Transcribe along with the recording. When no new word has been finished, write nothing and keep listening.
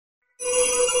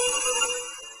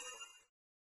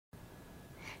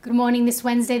Good morning, this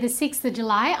Wednesday, the 6th of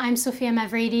July. I'm Sophia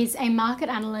Mavridis, a market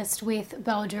analyst with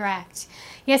Bell Direct.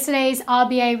 Yesterday's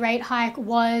RBA rate hike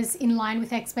was in line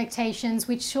with expectations,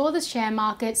 which saw the share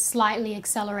market slightly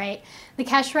accelerate. The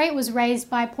cash rate was raised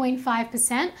by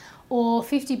 0.5% or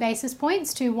 50 basis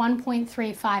points to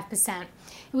 1.35%. It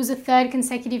was a third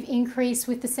consecutive increase,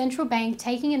 with the central bank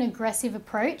taking an aggressive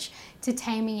approach to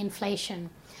taming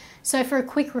inflation. So for a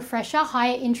quick refresher,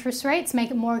 higher interest rates make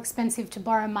it more expensive to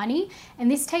borrow money, and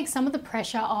this takes some of the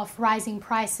pressure off rising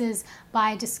prices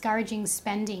by discouraging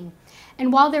spending.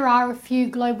 And while there are a few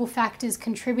global factors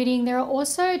contributing, there are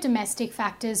also domestic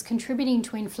factors contributing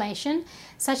to inflation,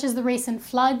 such as the recent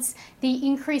floods, the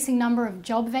increasing number of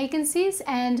job vacancies,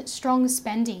 and strong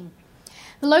spending.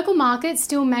 The local market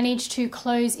still managed to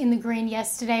close in the green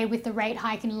yesterday, with the rate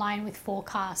hike in line with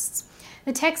forecasts.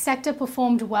 The tech sector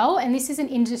performed well, and this is an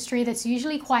industry that's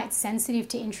usually quite sensitive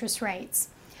to interest rates.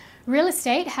 Real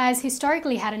estate has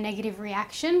historically had a negative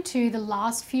reaction to the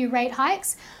last few rate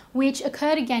hikes, which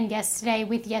occurred again yesterday,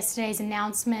 with yesterday's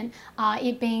announcement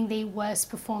it being the worst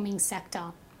performing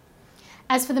sector.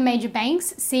 As for the major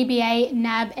banks, CBA,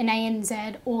 NAB and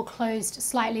ANZ all closed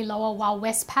slightly lower, while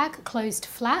Westpac closed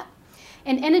flat.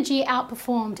 And energy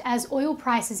outperformed as oil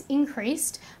prices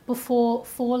increased before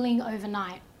falling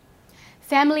overnight.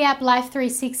 Family app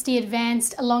Life360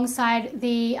 advanced alongside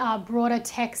the broader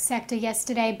tech sector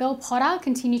yesterday. Bell Potter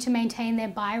continue to maintain their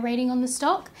buy rating on the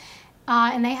stock,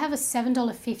 and they have a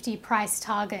 $7.50 price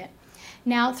target.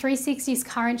 Now, 360's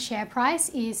current share price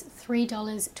is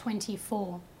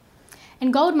 $3.24.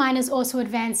 And gold miners also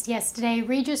advanced yesterday.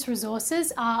 Regis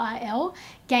Resources, RRL,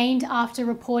 gained after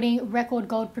reporting record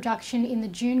gold production in the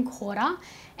June quarter,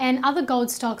 and other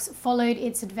gold stocks followed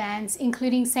its advance,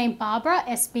 including St. Barbara,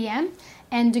 SBM,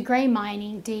 and De Grey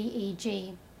Mining,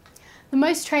 DEG. The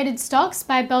most traded stocks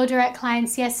by Bell Direct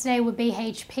clients yesterday were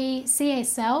BHP,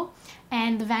 CSL,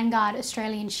 and the Vanguard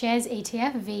Australian Shares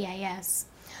ETF, VAS.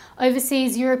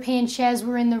 Overseas European shares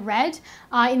were in the red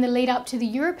in the lead up to the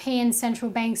European Central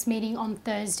Bank's meeting on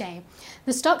Thursday.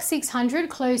 The Stoxx 600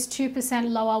 closed 2%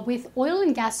 lower, with oil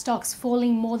and gas stocks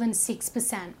falling more than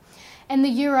 6%. And the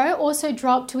euro also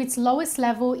dropped to its lowest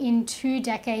level in 2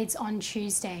 decades on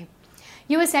Tuesday.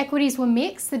 US equities were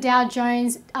mixed. The Dow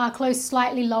Jones closed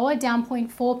slightly lower, down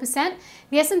 0.4%.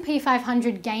 The S&P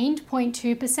 500 gained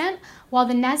 0.2%, while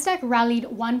the Nasdaq rallied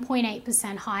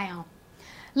 1.8% higher.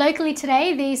 Locally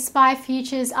today, the SPI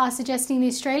futures are suggesting the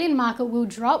Australian market will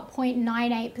drop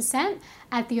 0.98%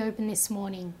 at the open this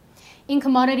morning. In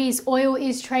commodities, oil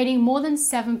is trading more than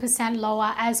 7%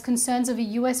 lower as concerns of a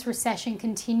US recession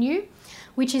continue,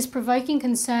 which is provoking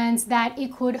concerns that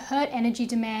it could hurt energy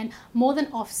demand more than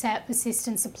offset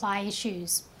persistent supply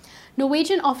issues.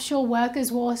 Norwegian offshore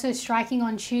workers were also striking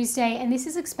on Tuesday, and this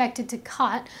is expected to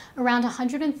cut around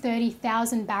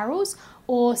 130,000 barrels,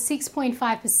 or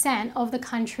 6.5% of the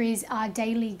country's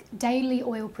daily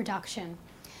oil production.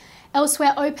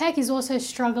 Elsewhere, OPEC is also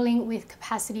struggling with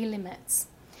capacity limits.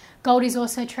 Gold is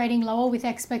also trading lower, with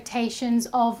expectations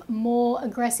of more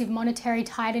aggressive monetary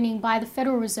tightening by the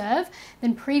Federal Reserve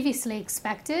than previously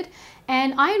expected.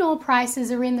 And iron ore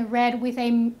prices are in the red with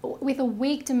a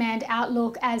weak demand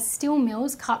outlook as steel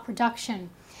mills cut production.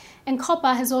 And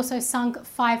copper has also sunk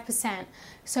 5%.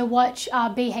 So watch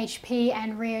BHP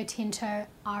and Rio Tinto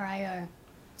RIO.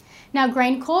 Now,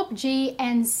 GrainCorp,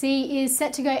 GNC, is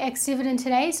set to go ex-dividend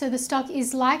today, so the stock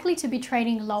is likely to be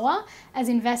trading lower as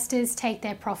investors take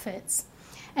their profits.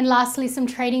 And lastly, some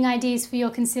trading ideas for your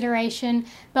consideration.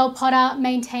 Bell Potter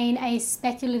maintain a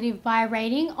speculative buy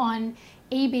rating on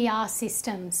EBR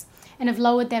Systems and have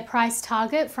lowered their price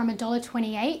target from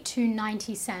 $1.28 to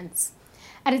 90 cents.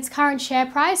 At its current share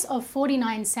price of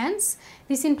 49 cents,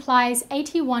 this implies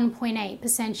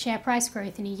 81.8% share price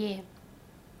growth in a year.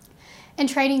 And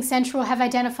Trading Central have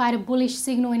identified a bullish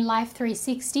signal in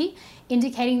Life360,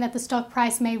 indicating that the stock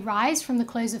price may rise from the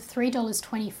close of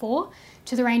 $3.24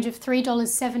 to the range of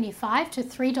 $3.75 to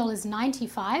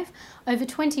 $3.95 over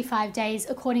 25 days,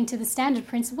 according to the standard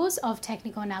principles of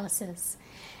technical analysis.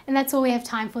 And that's all we have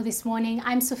time for this morning.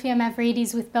 I'm Sophia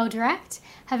Mavridis with Bell Direct.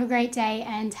 Have a great day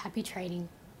and happy trading.